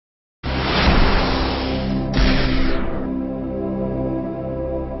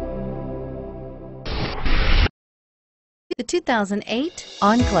The 2008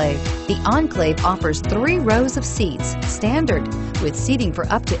 Enclave. The Enclave offers 3 rows of seats, standard, with seating for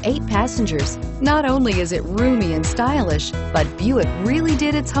up to 8 passengers. Not only is it roomy and stylish, but Buick really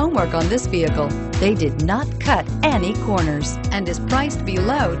did its homework on this vehicle. They did not cut any corners and is priced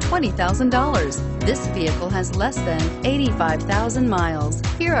below $20,000. This vehicle has less than 85,000 miles.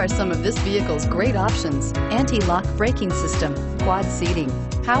 Here are some of this vehicle's great options: anti-lock braking system, quad seating,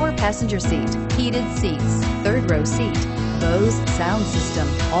 power passenger seat, heated seats, 3rd row seat, Bose sound system,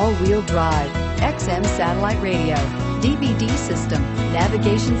 all-wheel drive, XM satellite radio, DVD system,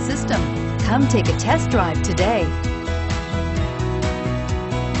 navigation system. Come take a test drive today.